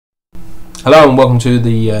Hello and welcome to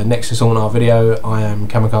the Nexus All Night video. I am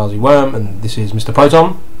Kamikaze Worm and this is Mr.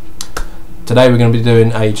 Proton. Today we're going to be doing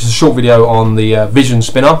just a short video on the Vision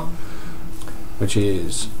Spinner, which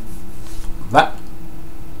is that.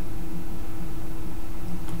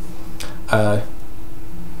 Go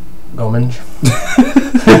on, Minge.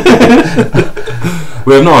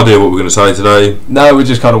 We have no idea what we're going to say today. No, we're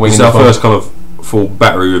just kind of winging it. It's our first kind of full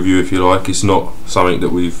battery review, if you like. It's not something that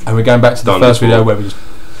we've and we're going back to the first video where we just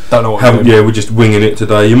don't know what we're doing. Yeah, we're just winging it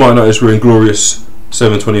today. You might notice we're in glorious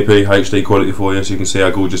 720p HD quality for you, so you can see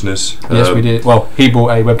our gorgeousness. Yes, we did. Well, he bought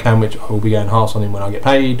a webcam which I will be going halves on him when I get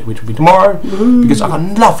paid, which will be tomorrow, because I got a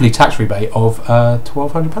lovely tax rebate of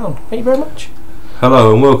 £1,200. Thank you very much.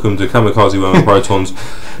 Hello and welcome to Kamikaze Worm and Proton's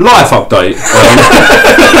life update.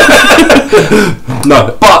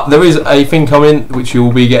 No, but there is a thing coming which you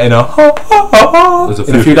will be getting in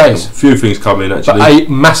a few days. A few things coming actually. But a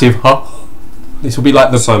massive This will be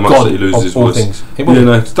like the so much god that he loses his of all voice. things. Yeah,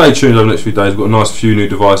 no, stay tuned over the next few days. We've got a nice few new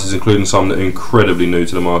devices, including some that are incredibly new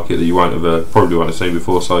to the market that you probably won't have seen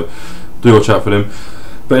before. So do watch out for them.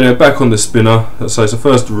 But anyway, back on the spinner. So it's the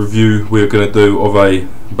first review we're going to do of a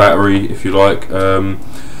battery, if you like.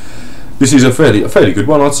 This is a fairly good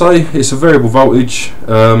one, I'd say. It's a variable voltage.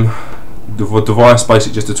 The device,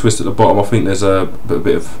 basically just a twist at the bottom. I think there's a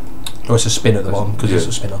bit of. Or it's a spin at the bottom because it's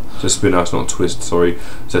a spinner. It's a spinner, it's not a twist, sorry.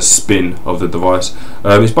 It's a spin of the device.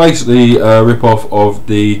 It's basically a rip-off of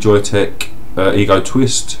the Joyetech Ego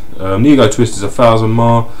Twist. The Ego Twist is 1000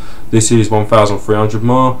 mAh. This is 1300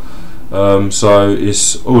 mAh. So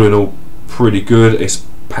it's all in all pretty good. It's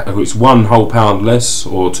 £1 whole pound less,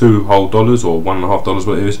 or $2 whole, or $1.50,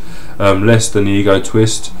 what it is, less than the Ego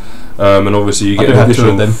Twist. And obviously you get an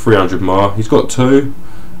additional 300 mAh. He's got two.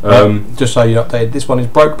 Just so you updated, this one is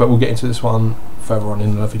broke, but we'll get into this one further on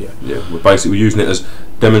in the video. Yeah, we're using it as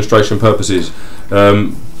demonstration purposes.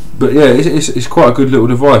 But yeah, it's quite a good little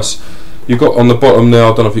device. You've got on the bottom there, I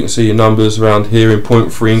don't know if you can see your numbers around here in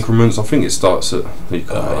 0.3 increments. I think it starts at. It's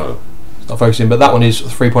not focusing, but that one is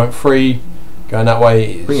 3.3. Going that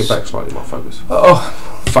way. Bring it back slightly, my focus. Oh,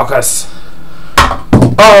 fuck us!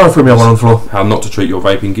 Oh, threw me on one floor. How not to treat your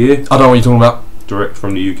vaping gear. I don't know what you're talking about. Direct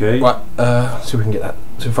from the UK. Right, see if we can get that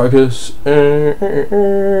to focus.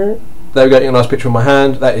 There we go, a nice picture of my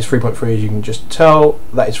hand. That is 3.3, as you can just tell.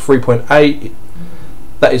 That is 3.8.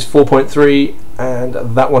 That is 4.3, and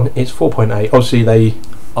that one is 4.8. Obviously, they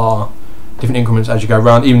are different increments as you go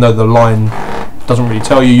around. Even though the line doesn't really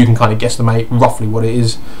tell you, you can kind of guesstimate roughly what it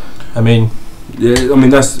is. I mean, yeah, I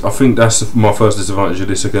mean I think that's my first disadvantage of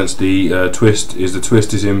this against the Twist. Is the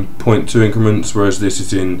Twist is in 0.2 increments, whereas this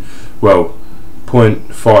is in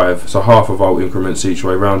 0.5, so half a volt increments each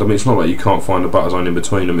way round. I mean, it's not like you can't find a buffer zone in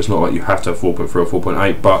between them. It's not like you have to have 4.3 or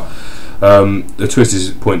 4.8, but the Twist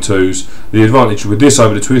is 0.2s. The advantage with this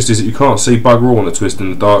over the Twist is that you can't see bugger all on the Twist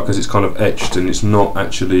in the dark because it's kind of etched and it's not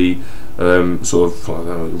actually sort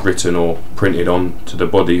of written or printed on to the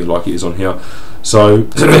body like it is on here. So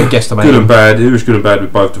it's a bit guesstimate. Good and bad. It was good and bad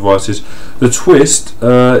with both devices. The Twist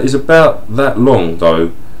is about that long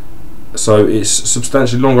though. So it's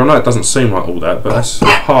substantially longer. I know it doesn't seem like all that, but that's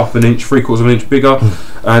half an inch, 3/4 of an inch bigger.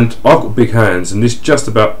 And I've got big hands, and this just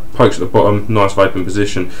about pokes at the bottom, nice vaping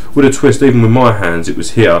position. With a Twist, even with my hands, it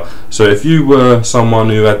was here. So if you were someone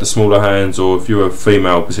who had the smaller hands, or if you were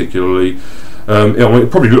female particularly, it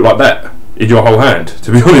probably looked like that in your whole hand,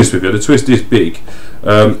 to be honest with you. The Twist is big.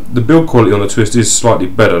 The build quality on the Twist is slightly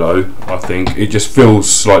better though, I think. It just feels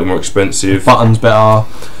slightly more expensive. Buttons better.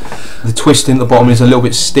 The twist in the bottom is a little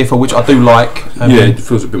bit stiffer, which I do like. Yeah, it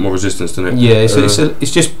feels a bit more resistance, doesn't it? Yeah, it's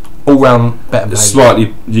just all round better. It's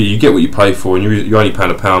slightly, you get what you pay for, and you're only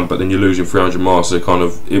paying £1, but then you're losing 300 miles, so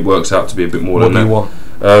it works out to be a bit more than that. What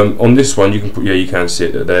do you want? On this one, you can see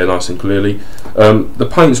it there nice and clearly. The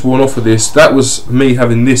paint's worn off of this. That was me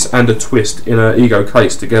having this and a Twist in an Ego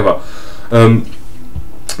case together.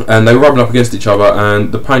 And they were rubbing up against each other,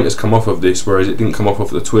 and the paint has come off of this, whereas it didn't come off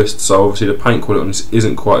of the Twist. So obviously the paint quality on this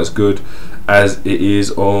isn't quite as good as it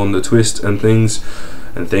is on the Twist and things.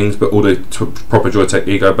 But all the proper Joyetech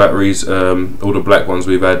Ego batteries, all the black ones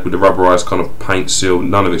we've had with the rubberized kind of paint seal,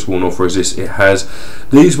 none of it's worn off, whereas this it has.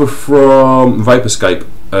 These were from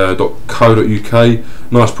Vaporscape.co.uk.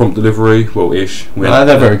 Nice prompt delivery, well ish.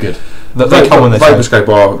 They're very good. They come when they Vaporscape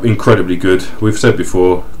are incredibly good. We've said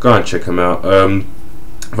before, go and check them out.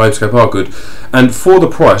 Vaporscape are good, and for the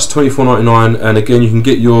price, $24.99, and again you can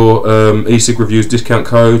get your eSig Reviews discount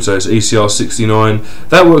code, so it's ECR69.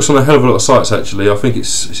 That works on a hell of a lot of sites actually. I think it's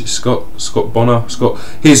Scott Bonner.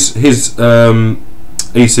 His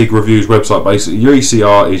eSig Reviews website. Basically, your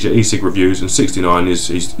ECR is your eSig Reviews, and 69 is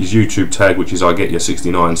YouTube tag, which is I Get Your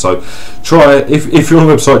 69. So try it. If you're on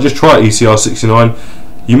the website, just try ECR 69.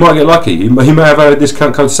 You might get lucky. He may have a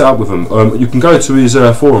discount code set up with him. You can go to his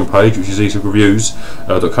forum page, which is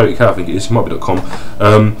eSigReviews.co.uk, I think it is, it might be .com,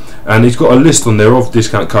 and he's got a list on there of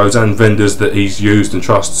discount codes and vendors that he's used and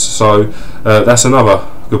trusts. So that's another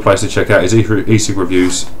good place to check out, is eSig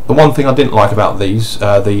Reviews. The one thing I didn't like about these,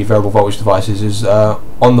 the variable voltage devices, is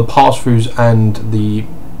on the pass-throughs and the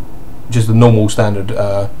normal standard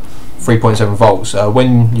 3.7 volts.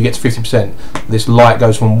 When you get to 50%, this light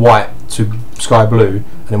goes from white to sky blue,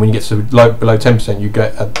 and then when you get to below 10%, you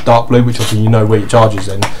get a dark blue, which obviously you know where your charge is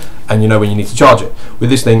in, and you know when you need to charge it. With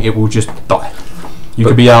this thing, it will just die. You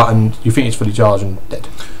could be out and you think it's fully charged and dead.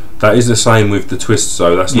 That is the same with the twists,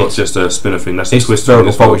 though. That's not just a spinner thing. That's the twist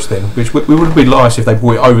variable voltage thing, which would be nice if they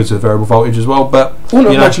brought it over to the variable voltage as well. But I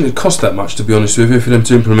wouldn't imagine it'd cost that much, to be honest with you, for them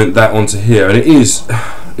to implement that onto here. And it is.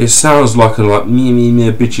 It sounds like a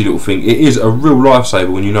bitchy little thing. It is a real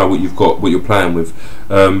lifesaver when you know what you've got, what you're playing with,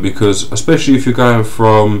 because especially if you're going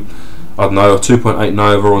from, I don't know, a 2.8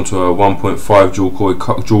 Nova onto a 1.5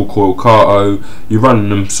 dual coil Kato, you're running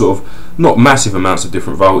them sort of not massive amounts of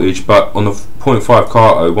different voltage, but on the 0.5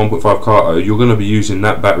 Kato, 1.5 Kato, you're going to be using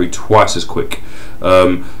that battery twice as quick.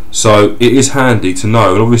 So it is handy to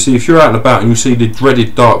know. And obviously, if you're out and about and you see the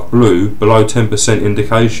dreaded dark blue below 10%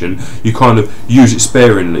 indication, you kind of use it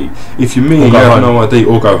sparingly. If you're me, you have no idea,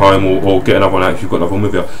 or go home, or get another one out if you've got another one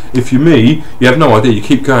with you. If you're me, you have no idea. You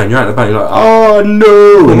keep going. You're out and about. You're like, oh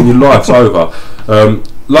no, and your life's over.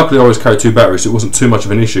 Luckily, I always carry 2 batteries, so it wasn't too much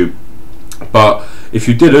of an issue. But if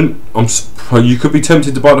you didn't, you could be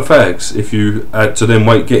tempted to buy the fags if you had to then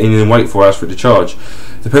get in and wait 4 hours for it to charge.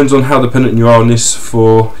 Depends on how dependent you are on this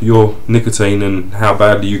for your nicotine and how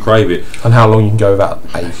badly you crave it. And how long you can go without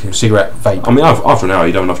a cigarette vape. I mean, after an hour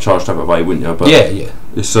you'd have enough charge to have a vape, wouldn't you? But yeah.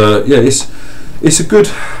 It's a good,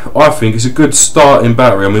 I think it's a good starting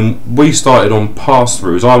battery. I mean, we started on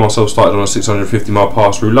pass-throughs. I myself started on a 650 mile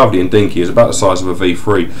pass-through, lovely and dinky. It's about the size of a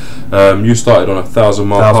V3. You started on a 1,000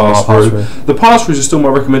 mile pass-through. The pass-throughs are still my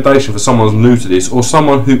recommendation for someone who's new to this, or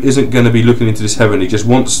someone who isn't going to be looking into this heavily, just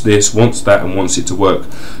wants this, wants that, and wants it to work.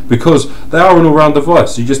 Because they are an all-round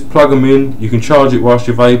device. You just plug them in, you can charge it whilst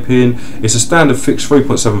you're vaping. It's a standard fixed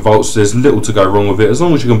 3.7 volts. There's little to go wrong with it, as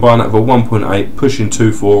long as you can buy that with a 1.8, pushing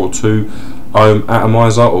 2.4 or 2 ohm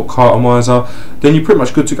atomizer or cartomizer, then you're pretty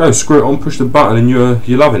much good to go. Screw it on, push the button, and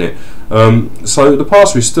you're loving it. So the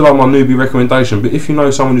pass-through is still on my newbie recommendation, but if you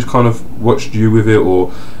know someone who's kind of watched you with it,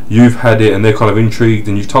 or you've had it and they're kind of intrigued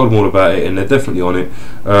and you've told them all about it and they're definitely on it,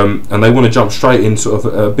 and they want to jump straight in sort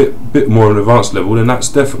of a bit more of an advanced level, then that's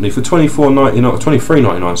definitely for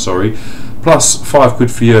 $23.99, sorry, plus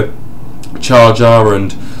 £5 for your charger,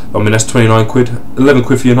 and I mean that's 29 quid, 11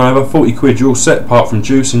 quid for your Nova, 40 quid, you're all set apart from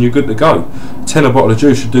juice and you're good to go. 10 a bottle of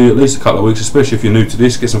juice should do you at least a couple of weeks, especially if you're new to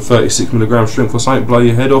this. Get some 36mg strength or something, blow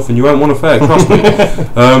your head off, and you won't want a fag, trust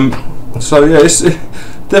me. So yeah, it's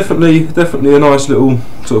definitely a nice little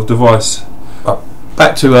sort of device.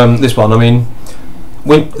 Back to this one. I mean,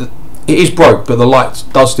 when it is broke, but the light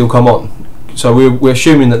does still come on. So we're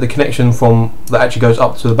assuming that the connection from that actually goes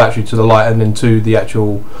up to the battery, to the light, and then to the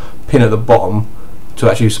actual pin at the bottom to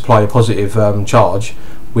actually supply a positive charge.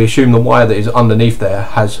 We assume the wire that is underneath there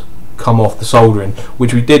has come off the soldering,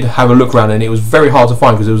 which we did have a look around, and it was very hard to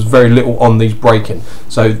find because there was very little on these breaking.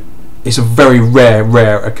 So it's a very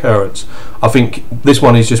rare occurrence. I think this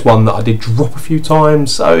one is just one that I did drop a few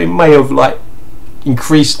times, so it may have like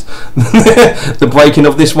increased the breaking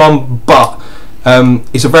of this one, but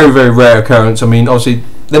it's a very rare occurrence. I mean, obviously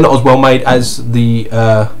they're not as well made as the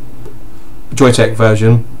Joyetech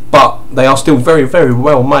version, but they are still very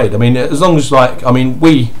well made. I mean, as long as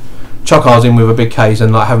we chuck ours in with a big case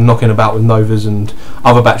and like have knocking about with Novas and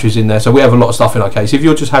other batteries in there, so we have a lot of stuff in our case. If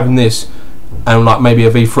you're just having this and like maybe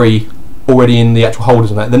a V3 already in the actual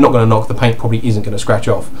holders and that, they're not going to knock. The paint probably isn't going to scratch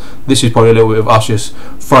off. This is probably a little bit of us just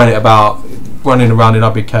throwing it about, running around in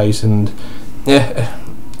our big case, and yeah,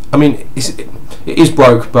 I mean it is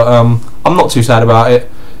broke, but I'm not too sad about it.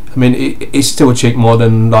 I mean, it's still a cheap mod,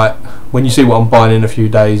 and like when you see what I'm buying in a few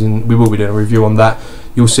days, and we will be doing a review on that,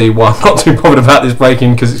 you'll see why I'm not too bothered about this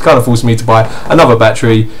breaking, because it's kind of forced me to buy another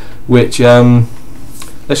battery, which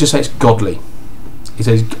let's just say it's godly. It's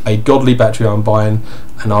a godly battery I'm buying,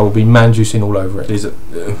 and I will be man juicing all over it.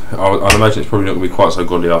 I'd imagine it's probably not going to be quite so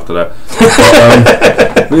godly after that.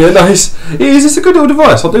 But yeah, no, it's a good little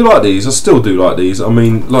device. I do like these. I still do like these. I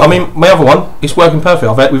mean, my other one, it's working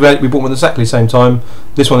perfect. We bought them at exactly the same time.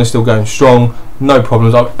 This one is still going strong, no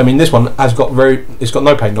problems. I mean, this one has got it's got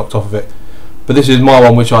no paint knocked off of it. But this is my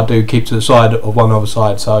one, which I do keep to the side of one other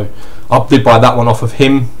side. So I did buy that one off of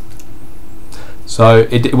him. So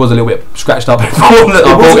it was a little bit scratched up before that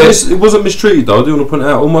I bought it. It wasn't mistreated though. I do want to point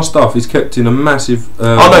out all my stuff is kept in a massive.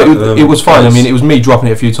 It was fine. case. I mean, it was me dropping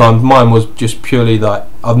it a few times. Mine was just purely like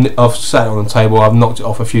I've sat it on the table. I've knocked it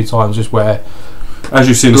off a few times, just where. As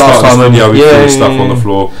you've seen the start of this video, we threw stuff on the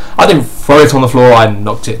floor. I didn't throw it on the floor. I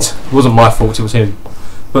knocked it. It wasn't my fault. It was him.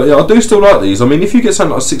 But yeah, I do still like these. I mean, if you get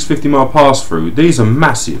something like a 650 mile pass through, these are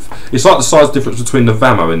massive. It's like the size difference between the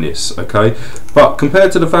Vamo and this, okay? But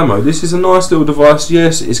compared to the Vamo, this is a nice little device.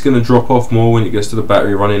 Yes, it's going to drop off more when it gets to the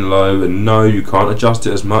battery running low, and no, you can't adjust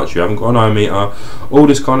it as much. You haven't got an ohmmeter, all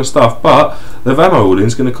this kind of stuff. But the Vamo all-in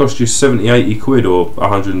is going to cost you 70, 80 quid or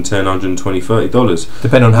 110, 120, $30.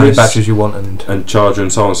 Depending on how many batteries you want and charger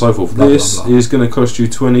and so on and so forth. This is going to cost you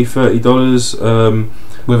 $20, $30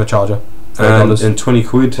 with a charger. And 20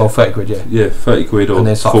 quid. Well, 30 quid, yeah. Yeah, 30 quid or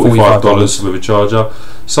like $45 with a charger.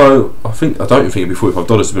 So I don't think it'd be $45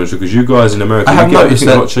 to be honest, because you guys in America have get everything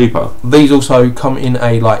a lot cheaper. These also come in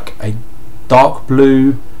a dark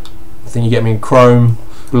blue. I think you get them in chrome,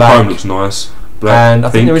 black. Chrome looks nice. Black, and I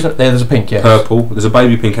pink, think there's a pink, yeah. Purple. There's a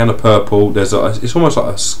baby pink and a purple. It's almost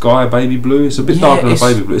like a sky baby blue. It's a bit darker than a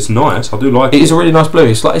baby blue. It's nice. I do like it. It is a really nice blue.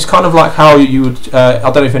 It's kind of like how you would. I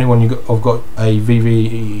don't know if anyone have got a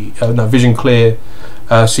Vision Clear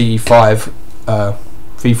CE5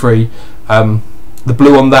 V3. The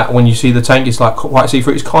blue on that, when you see the tank, it's like quite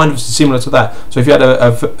see-through. It's kind of similar to that. So if you had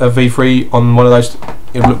a V3 on one of those,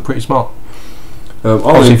 it would look pretty smart.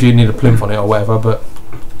 Obviously, if you need a plinth on it or whatever, but.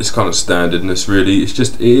 It's kind of standardness really.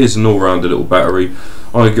 It is an all-rounder little battery.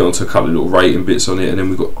 I'm going to get onto a couple of little rating bits on it, and then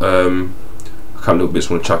we've got a couple of little bits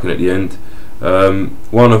I want to chuck in at the end.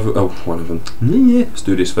 One of them. Yeah, let's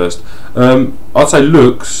do this first. I'd say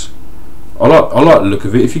looks. I like the look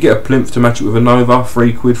of it. If you get a plinth to match it with a Nova,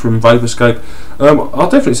 3 quid from Vaporscape, I'll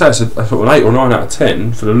definitely say it's a sort of an 8 or 9 out of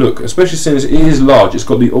 10 for the look, especially since it is large. It's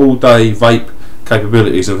got the all-day vape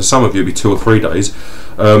capabilities, and for some of you it'll be 2 or 3 days.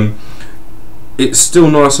 It's still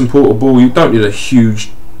nice and portable. You don't need a huge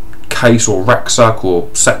case or rucksack or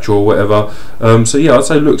satchel or whatever. So yeah, I'd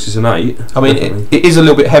say looks is an 8. I mean, it is a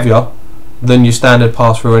little bit heavier than your standard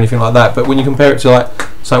pass-through or anything like that. But when you compare it to like,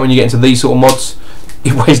 so when you get into these sort of mods,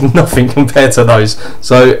 it weighs nothing compared to those.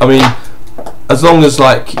 So I mean, as long as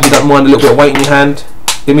like you don't mind a little bit of weight in your hand.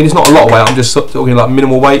 I mean, it's not a lot of weight. I'm just talking like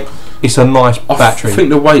minimal weight. It's a nice battery. I think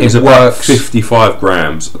the weight is about 55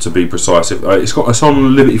 grams to be precise. It's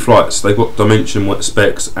on Liberty Flights. They've got dimension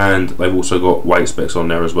specs, and they've also got weight specs on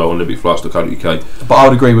there as well on libertyflights.co.uk. But I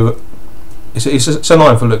would agree with it. It's a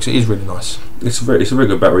 9 for looks. It is really nice. It's a very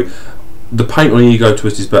good battery. The paint on the Ego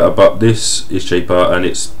Twist is better, but this is cheaper and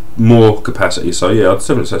it's more capacity. So yeah, I'd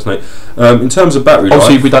definitely say it's an 8. In terms of battery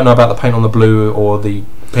obviously life, we don't know about the paint on the blue or the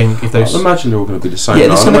pink. If those, I'd imagine they're all going to be the same.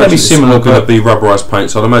 Yeah, it's going to be similar. It's going to be rubberized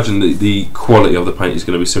paint, so I'd imagine the quality of the paint is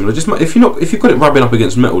going to be similar. Just if you've got it rubbing up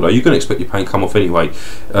against metal, though, you're going to expect your paint to come off anyway.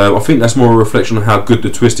 I think that's more a reflection on how good the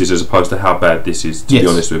Twist is as opposed to how bad this is. To be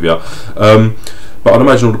honest with you. But I'd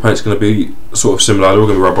imagine all the paint's going to be sort of similar. They're all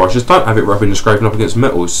going to be rubberized. Just don't have it rubbing and scraping up against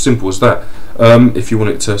metal. It's simple as that. If you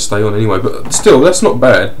want it to stay on anyway. But still, that's not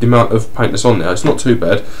bad. The amount of paint that's on there, it's not too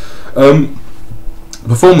bad.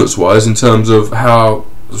 Performance-wise, in terms of how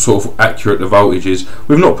sort of accurate the voltage is,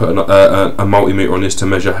 we've not put a multimeter on this to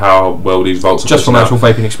measure how well these volts are. Just from actual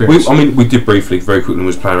vaping experience. We did briefly, very quickly, when we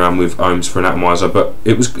was playing around with ohms for an atomizer, but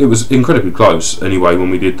it was incredibly close anyway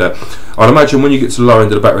when we did that. I'd imagine when you get to the lower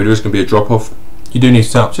end of the battery, there is going to be a drop off. You do need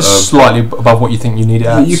to turn up just slightly above what you think you need it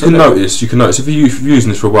at. You can notice if you're using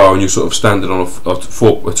this for a while and you're sort of standing on a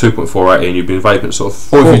 2.48 and you've been vaping sort of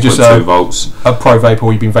 4.2 volts. A pro vaper,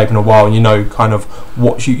 or you've been vaping a while and you know kind of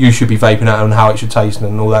what you should be vaping at and how it should taste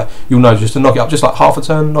and all that. You'll know just to knock it up just like half a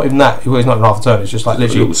turn, not even that. Well, it's not even half a turn. It's just like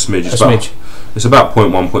literally a little smidge. It's about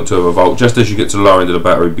 0.1, 0.2 of a volt just as you get to the lower end of the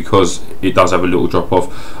battery, because it does have a little drop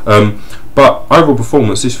off. But overall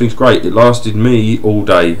performance, this thing's great. It lasted me all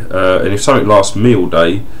day, and if something lasts me all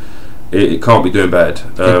day, it can't be doing bad.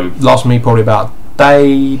 It lasts me probably about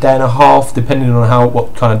day and a half, depending on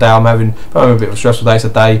what kind of day I'm having. If I'm having a bit of a stressful day, it's a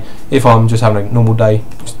day. If I'm just having a normal day,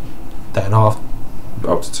 it's day and a half.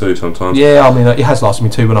 Up to 2 sometimes. Yeah, I mean it has lasted me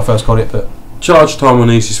 2 when I first got it, but. Charge time on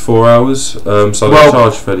these is 4 hours, so they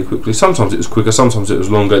charge fairly quickly. Sometimes it was quicker, sometimes it was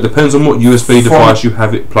longer. It depends on what USB device you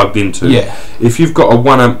have it plugged into. Yeah. If you've got a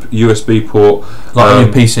 1 amp USB port, like on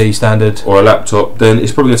your PC standard, or a laptop, then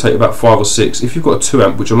it's probably going to take about 5 or 6. If you've got a 2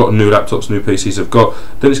 amp, which a lot of new laptops, new PCs have got,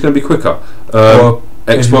 then it's going to be quicker. or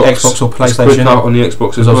Xbox or PlayStation quicker on the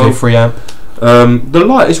Xbox as well. Obviously 3 amp. The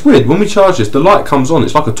light is weird. When we charge this, the light comes on.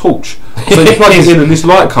 It's like a torch. So you plug it in and this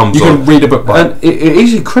light comes on. You can read a book by it. And it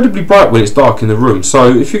is incredibly bright when it's dark in the room.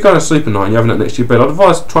 So if you're going to sleep at night and you're having that next to your bed, I'd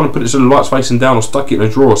advise trying to put it so the light's facing down or stuck it in a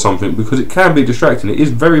drawer or something, because it can be distracting. It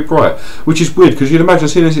is very bright, which is weird because you'd imagine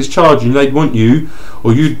as soon as it's charging, they'd want you to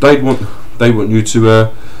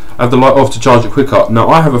have the light off to charge it quicker. Now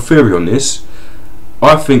I have a theory on this.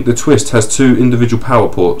 I think the Twist has 2 individual power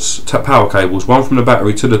ports, power cables, one from the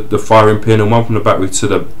battery to the firing pin and one from the battery to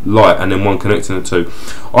the light, and then one connecting the 2.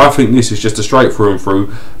 I think this is just a straight through and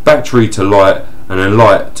through battery to light and then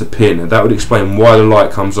light to pin, and that would explain why the light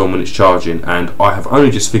comes on when it's charging. And I have only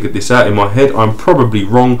just figured this out in my head. I'm probably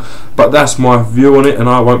wrong, but that's my view on it, and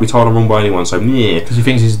I won't be told I'm wrong by anyone. So yeah, because he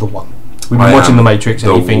thinks he's the one. We've been watching The Matrix,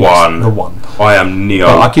 and he thinks the one. I am Neo.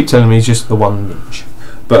 But I keep telling him he's just the one ninja.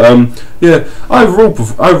 But yeah, overall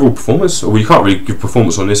performance. Well, you can't really give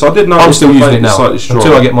performance on this. I did notice I'm still using it now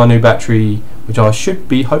until I get my new battery, which I should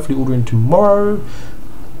be hopefully ordering tomorrow.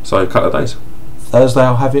 So a couple of days. Thursday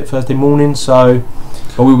I'll have it, Thursday morning. So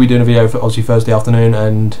I will be doing a video for obviously Thursday afternoon,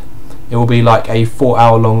 and it will be like a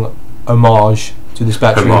 4-hour long homage to this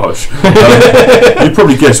battery. Homage. You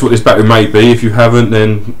probably guess what this battery may be. If you haven't,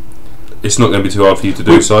 then it's not going to be too hard for you to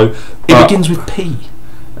do so. It begins with P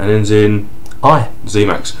and ends in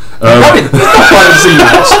ZMAX.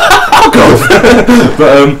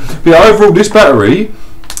 But yeah, overall, this battery,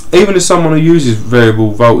 even as someone who uses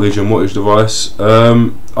variable voltage and wattage device,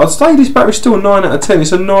 I'd say this battery's still a 9 out of 10.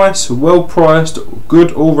 It's a nice, well priced,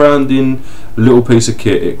 good all-rounding little piece of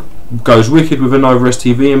kit. It goes wicked with a Nova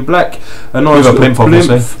STV in black, a nice little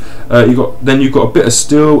plinth. You've got a bit of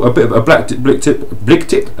steel, a bit of a black drip tip,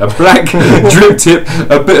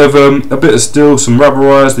 a bit of steel, some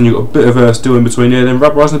rubberized, then you've got a bit of steel in between there, then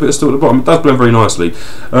rubberized and a bit of steel at the bottom. It does blend very nicely.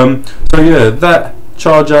 So yeah, that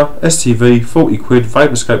charger, STV, 40 quid,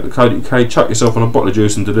 vaporscape.co.uk, chuck yourself on a bottle of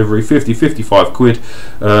juice and delivery, 55 quid,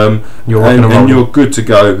 and you're good to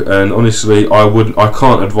go. And honestly, I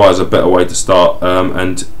can't advise a better way to start,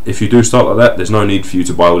 and if you do start like that, there's no need for you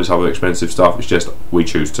to buy all this other expensive stuff. It's just we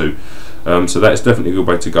choose to, so that is definitely a good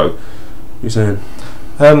way to go. You're saying?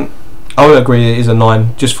 I would agree it is a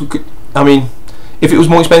 9. I mean, if it was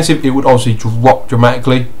more expensive, it would obviously drop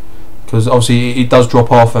dramatically, because obviously it does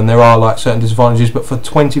drop off and there are like certain disadvantages, but for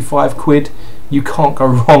 25 quid you can't go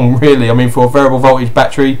wrong really. I mean, for a variable voltage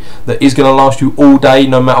battery that is going to last you all day,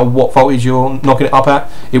 no matter what voltage you're knocking it up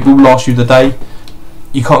at, it will last you the day.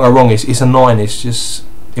 You can't go wrong. It's a 9. It's just,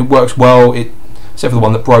 it works well, except for the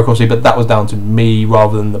one that broke obviously, but that was down to me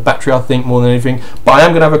rather than the battery, I think, more than anything. But I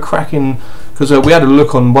am going to have a crack in, because we had a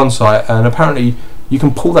look on one site and apparently you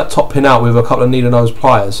can pull that top pin out with a couple of needle nose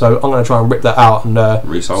pliers, so I'm going to try and rip that out and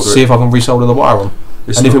see if I can resolder the wire on.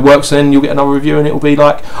 And if it works, then you'll get another review and it will be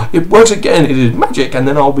like, it works again, it is magic, and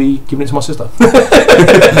then I'll be giving it to my sister.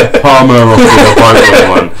 Palmer off with a broken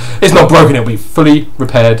one. It's not broken, it'll be fully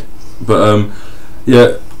repaired. But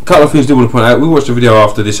yeah, a couple of things I do want to point out. We watched a video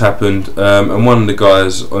after this happened, and one of the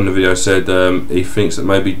guys on the video said he thinks that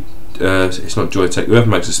maybe it's not Joyetech, whoever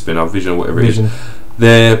makes a spinner, Vision or whatever it is,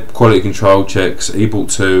 their quality control checks, he bought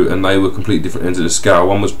 2 and they were completely different ends of the scale.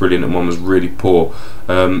 One was brilliant and one was really poor.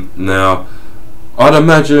 Now I'd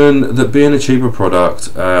imagine that being a cheaper product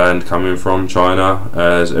and coming from China,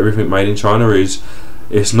 as everything made in China is,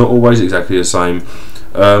 it's not always exactly the same.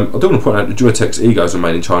 I do want to point out that Joyetech's egos are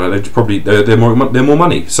made in China. They're more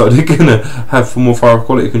money, so they're gonna have more far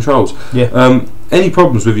quality controls. Yeah. Any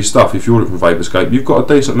problems with your stuff, if you order it from Vaporscape, you've got a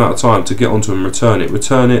decent amount of time to get onto and return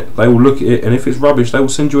it. They will look at it, and if it's rubbish, they will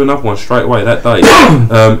send you another one straight away that day.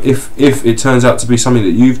 If it turns out to be something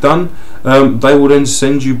that you've done, they will then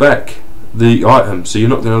send you back the item, so you're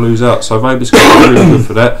not going to lose out. So Vaporscape is really good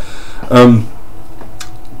for that.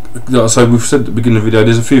 So we've said at the beginning of the video,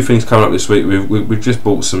 there's a few things coming up this week. We've just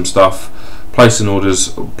bought some stuff, placed orders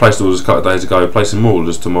a couple of days ago, placing more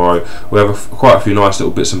orders tomorrow. We have quite a few nice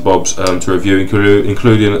little bits and bobs to review,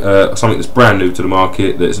 including something that's brand new to the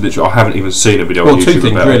market. That's literally, I haven't even seen a video on YouTube about. Well, 2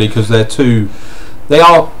 things really, because they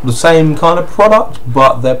are the same kind of product,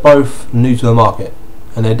 but they're both new to the market,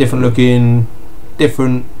 and they're different looking,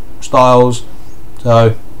 different styles.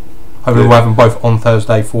 So hopefully we'll have them both on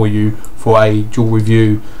Thursday for you for a dual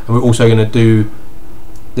review, and we're also going to do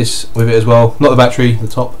this with it as well. Not the battery, the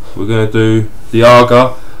top. We're going to do the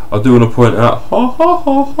Aga. I do want to point out, you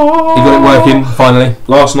got it working finally.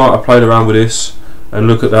 Last night I played around with this, and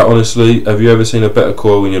look at that. Honestly, have you ever seen a better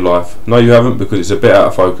coil in your life? No, you haven't, because it's a bit out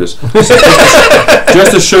of focus.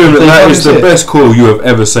 Just assume that is the best coil you have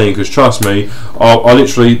ever seen, because trust me, I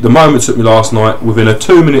literally, the moment it took me last night, within a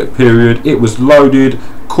 2-minute period, it was loaded,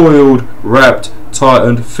 coiled, wrapped,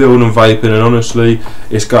 tightened, filled and vaping, and honestly,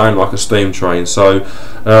 it's going like a steam train. So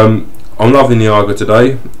I'm loving the Aga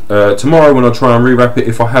today. Tomorrow when I try and rewrap it,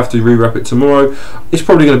 if I have to rewrap it tomorrow, it's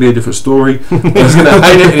probably going to be a different story. He's going to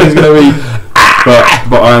hate it and he's going to be...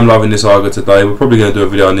 But I am loving this Aga today. We're probably going to do a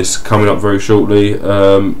video on this coming up very shortly.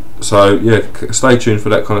 So yeah, stay tuned for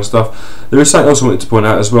that kind of stuff. There is something else I wanted to point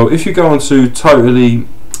out as well. If you go on to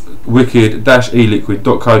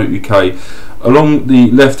totallywicked-eliquid.co.uk, along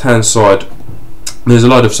the left hand side there's a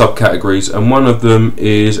load of subcategories, and one of them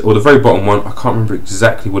is, or the very bottom one, I can't remember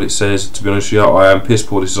exactly what it says, to be honest with you. I am piss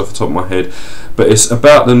poor, this is off the top of my head, but it's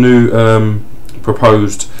about the new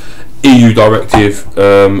proposed EU directive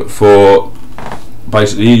for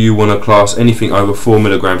basically EU want to class anything over 4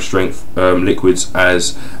 milligram strength liquids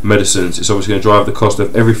as medicines. It's obviously going to drive the cost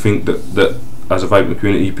of everything that as a vaping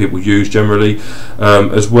community people use generally,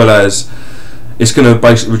 as well as it's going to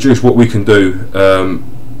basically reduce what we can do,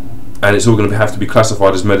 and it's all going to have to be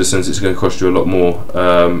classified as medicines. It's going to cost you a lot more,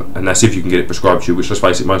 and that's if you can get it prescribed to you, which, let's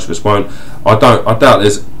face it, most of us won't. I doubt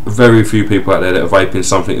there's very few people out there that are vaping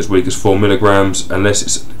something as weak as 4 milligrams, unless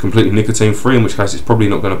it's completely nicotine free, in which case it's probably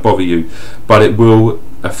not going to bother you. But it will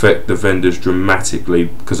affect the vendors dramatically,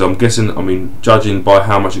 because I'm guessing, I mean, judging by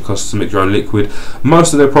how much it costs to make your own liquid,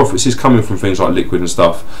 most of their profits is coming from things like liquid and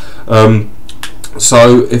stuff.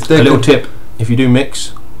 So if they're a little tip: if you do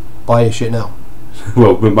mix, buy your shit now.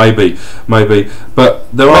 Well, maybe, but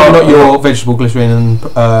there are not your vegetable glycerin and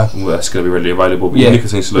well, that's going to be readily available. But yeah, your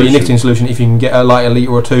nicotine solution. But your nicotine solution, if you can get a litre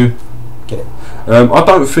or two, get it. I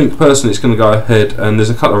don't think personally it's going to go ahead, and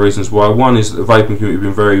there's a couple of reasons why. One is that the vaping community have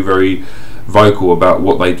been very, very vocal about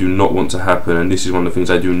what they do not want to happen, and this is one of the things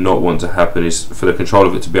they do not want to happen, is for the control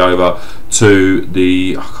of it to be over to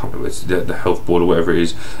the, I can't remember, it's the health board or whatever it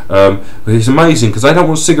is. But it's amazing because they don't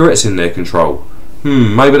want cigarettes in their control.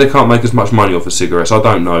 Maybe they can't make as much money off of cigarettes, I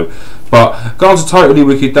don't know. But go on to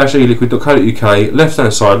totallywicked-eliquid.co.uk, left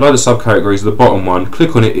hand side, load of subcategories, the bottom one,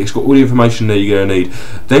 click on it, it's got all the information there you're going to need.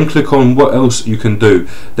 Then click on what else you can do.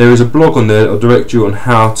 There is a blog on there that will direct you on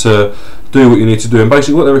how to do what you need to do, and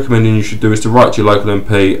basically what they're recommending you should do is to write to your local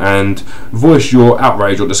MP and voice your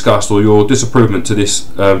outrage or disgust or your disapproval to this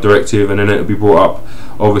directive, and then it'll be brought up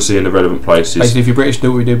obviously in the relevant places. Basically, if you're British,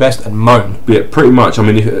 do what we do best and moan. Yeah, pretty much. I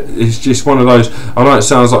mean, it's just one of those, I know it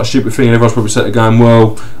sounds like a stupid thing and everyone's probably sitting there going,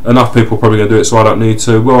 well, enough people are probably going to do it so I don't need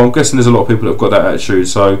to. Well, I'm guessing there's a lot of people that have got that attitude,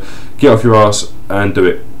 so get off your ass and do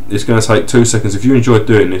it. It's going to take 2 seconds. If you enjoy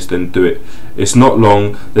doing this, then do it. It's not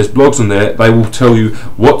long. There's blogs on there. They will tell you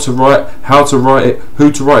what to write, how to write it,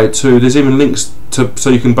 who to write it to. There's even links to,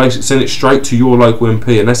 so you can basically send it straight to your local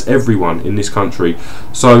MP, and that's everyone in this country.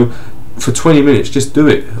 So for 20 minutes, just do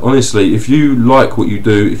it. Honestly, if you like what you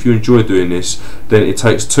do, if you enjoy doing this, then it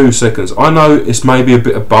takes 2 seconds. I know it's maybe a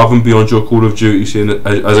bit above and beyond your Call of Duty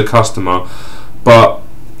as a customer, but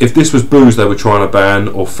if this was booze they were trying to ban,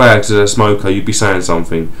 or fags as a smoker, you'd be saying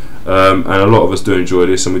something. And a lot of us do enjoy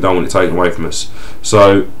this, and we don't want it taken away from us.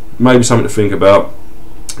 So maybe something to think about.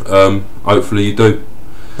 Hopefully you do.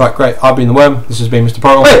 Right, great. I've been the Worm. This has been Mr.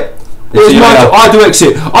 Proton. Hey, here's my I do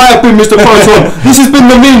exit. I have been Mr. Proton. This has been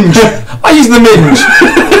the Minge. I use the Minge.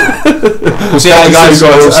 We'll see how you guys.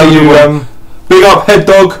 We'll see you. Big up, Head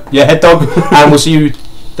Dog. Yeah, Head Dog. And we'll see you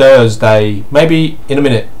Thursday, maybe in a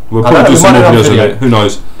minute. We'll probably do some more videos on it. Who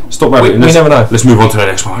knows? Stop rabbit. We never know. Let's move on to the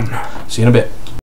next one. See you in a bit.